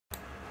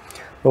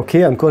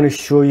Okay, I'm going to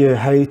show you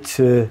how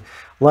to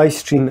live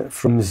stream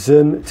from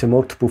Zoom to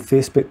multiple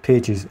Facebook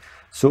pages.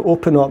 So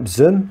open up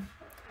Zoom,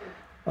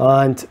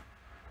 and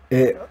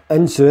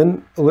in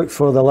Zoom, look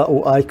for the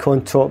little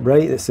icon top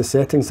right. It's the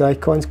settings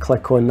icons.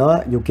 Click on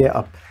that. You'll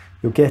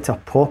get a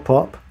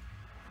pop-up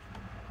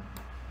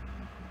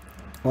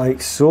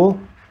like so.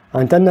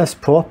 And in this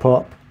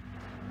pop-up,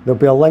 there'll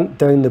be a link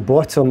down the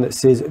bottom that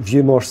says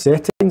View More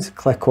Settings.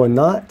 Click on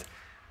that.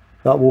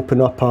 That will open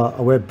up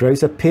a web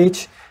browser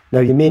page. Now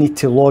you may need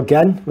to log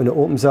in when it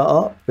opens that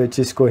up, but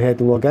just go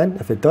ahead and log in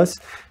if it does.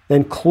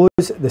 Then close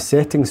the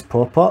settings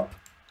pop-up.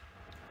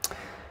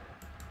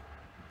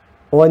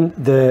 On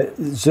the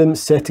Zoom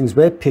settings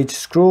web page,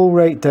 scroll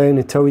right down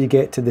until you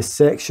get to the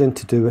section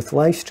to do with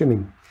live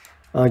streaming.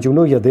 And you'll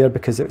know you're there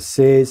because it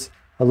says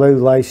allow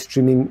live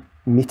streaming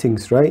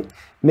meetings, right?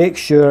 Make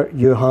sure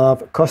you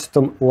have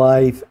custom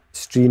live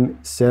stream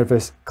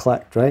service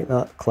clicked, right?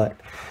 That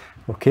clicked.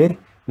 Okay,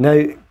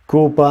 now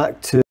go back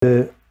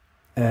to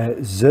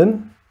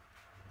Zoom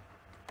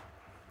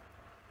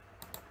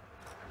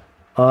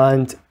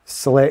and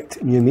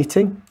select new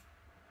meeting.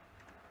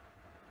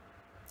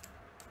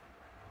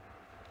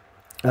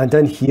 And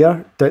in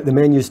here, the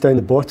menus down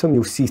the bottom,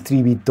 you'll see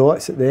 3 wee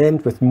dots at the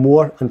end with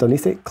more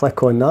underneath it.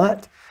 Click on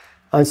that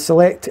and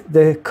select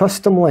the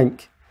custom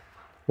link.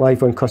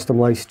 Live on custom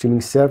live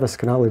streaming service.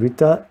 Can hardly read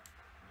that.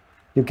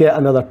 You'll get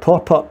another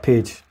pop-up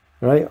page,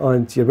 right,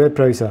 on your web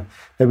browser.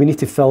 Now we need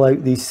to fill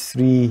out these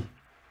 3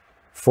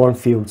 form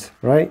fields,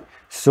 right?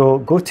 So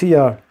go to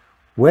your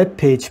web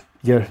page,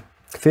 your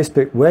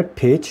Facebook web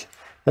page.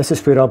 This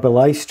is where I'll be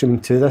live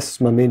streaming to. This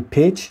is my main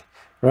page,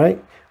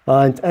 right?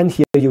 And in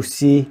here you'll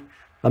see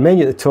a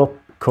menu at the top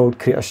called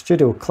Create a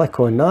Studio. Click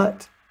on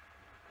that.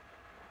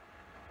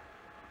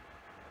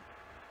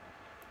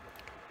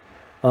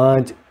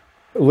 And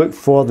look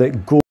for the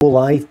Go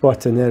Live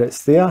button there.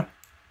 It's there.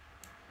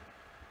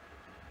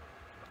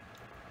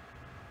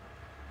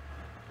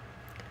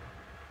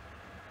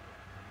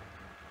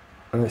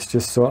 And it's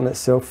just sorting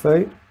itself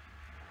out.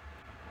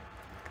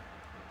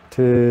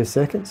 2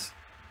 seconds.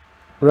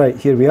 Right,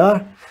 here we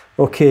are.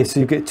 Okay, so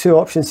you get 2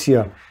 options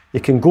here. You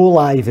can go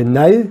live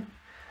now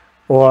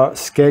or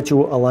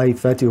schedule a live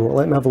video.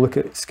 Let me have a look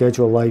at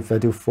schedule a live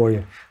video for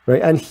you.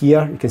 Right, in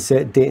here you can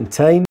set date and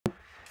time.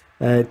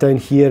 Down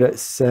here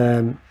it's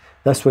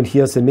this one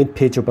here's the main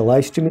page you'll be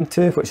live streaming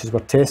to, which is our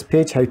test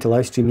page, how to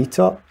live stream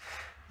meetup.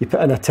 You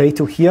put in a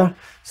title here.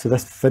 So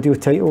this video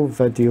title.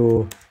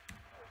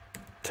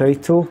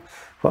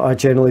 What I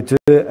generally do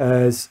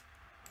is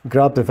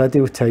grab the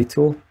video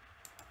title,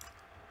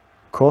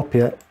 copy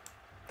it,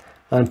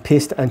 and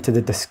paste it into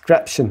the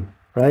description,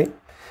 right?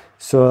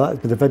 So that's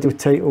the video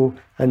title,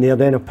 and there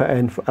then I'll put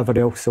in whatever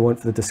else I want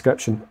for the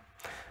description.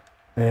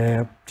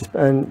 Just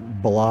put in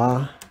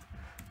blah,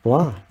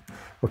 blah.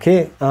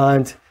 Okay,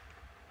 and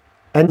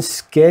in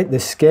the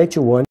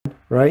schedule one,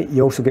 right,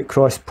 you also get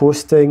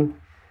cross-posting,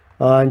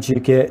 and you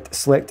get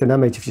select an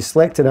image. If you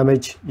select an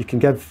image, you can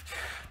give,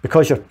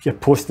 because you're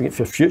posting it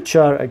for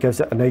future, it gives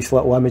it a nice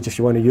little image if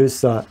you want to use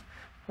that.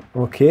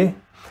 Okay,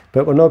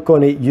 but we're not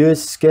going to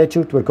use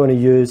scheduled, we're going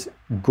to use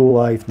go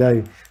live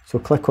now. So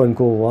click on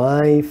go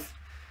live,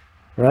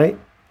 right?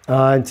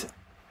 And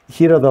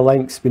here are the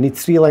links. We need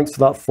 3 links for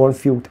that form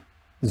field,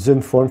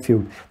 Zoom form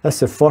field. This is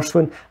the first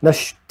one.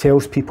 This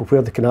tells people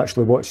where they can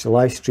actually watch the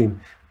live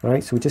stream,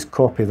 right? So we just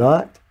copy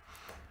that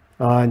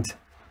and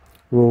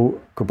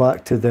we'll go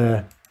back to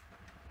the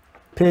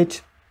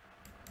page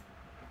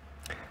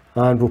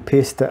and we'll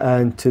paste it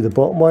into the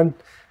bottom one.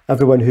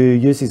 Everyone who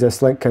uses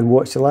this link can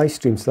watch the live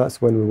stream, so that's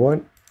the one we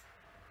want.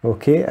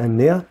 Okay, in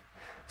there.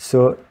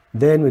 So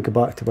then we go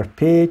back to our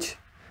page,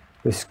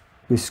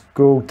 we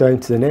scroll down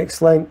to the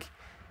next link,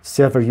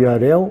 server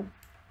URL,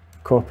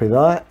 copy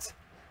that,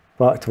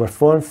 back to our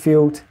form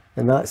field,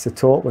 and that's the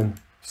top one.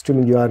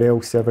 Streaming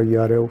URL, server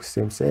URL,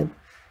 same.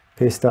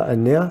 Paste that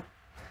in there,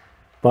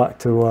 back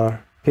to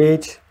our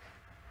page,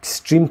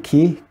 stream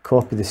key,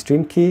 copy the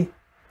stream key,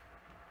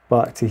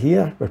 back to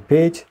here, our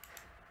page,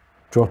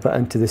 drop it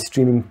into the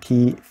streaming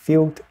key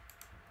field,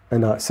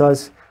 and that's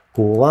us,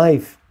 go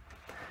live.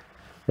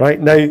 Right,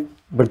 now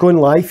we're going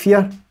live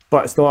here,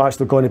 but it's not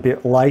actually going to be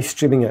live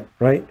streaming it,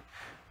 right?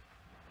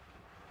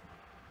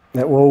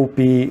 It will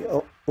be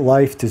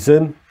live to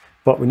Zoom,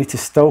 but we need to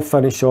still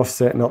finish off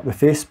setting up the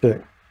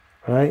Facebook,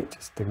 right?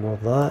 Just ignore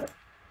that.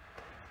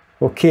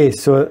 Okay,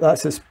 so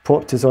that's it's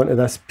popped us onto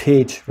this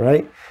page,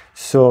 right?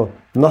 So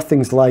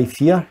nothing's live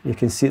here, you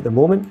can see at the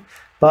moment.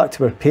 Back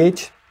to our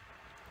page,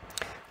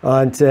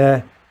 and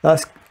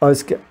that's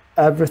us get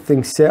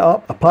everything set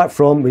up, apart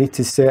from we need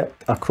to set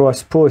a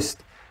cross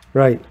post.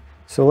 Right,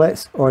 so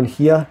let's on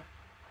here,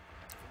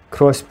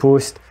 cross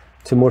post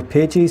to more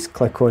pages,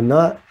 click on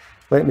that.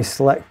 Let me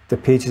select the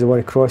pages I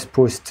want to cross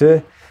post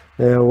to.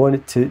 I want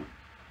it to,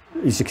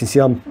 as you can see,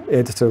 I'm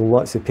editing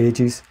lots of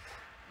pages.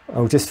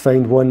 I'll just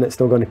find one that's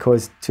not going to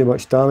cause too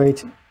much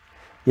damage.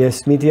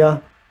 Yes,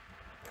 media.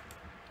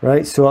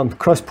 Right, so I'm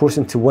cross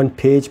posting to one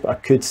page, but I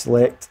could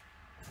select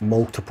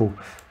multiple.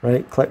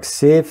 Right, click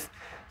save.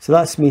 So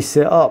that's me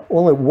set up.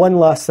 Only one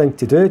last thing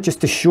to do,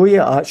 just to show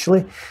you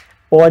actually.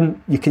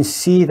 You can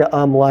see that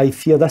I'm live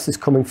here. This is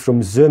coming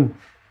from Zoom,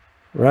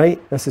 right?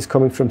 This is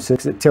coming from Zoom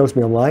because it tells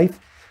me I'm live.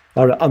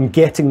 Or I'm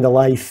getting the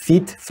live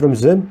feed from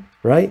Zoom,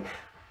 right?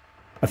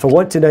 If I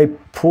want to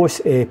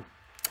now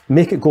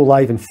make it go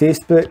live in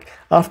Facebook,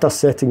 after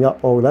setting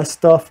up all this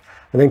stuff,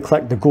 and then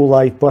click the go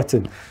live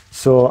button.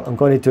 So I'm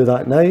going to do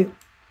that now.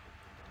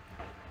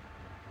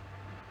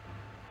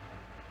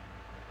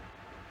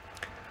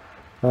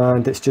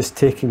 And it's just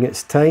taking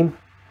its time.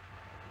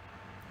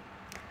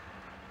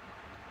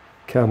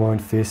 Come on,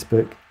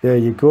 Facebook. There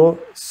you go.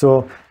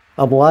 So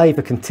I'm live.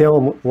 I can tell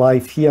I'm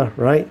live here,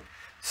 right?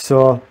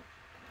 So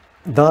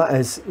that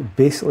is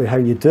basically how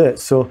you do it.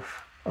 So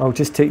I'll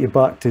just take you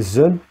back to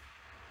Zoom.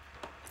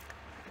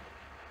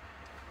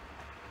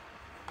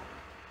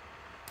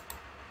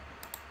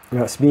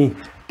 That's me.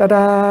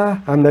 Ta-da!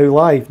 I'm now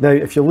live. Now,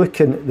 if you're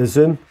looking at the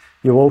Zoom,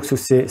 you'll also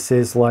see it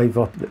says live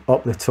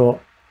up the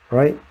top,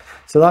 right?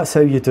 So that's how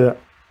you do it.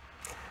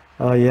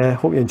 Yeah,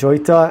 hope you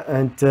enjoyed that,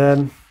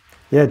 and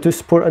yeah, do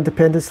support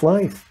Independence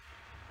Live.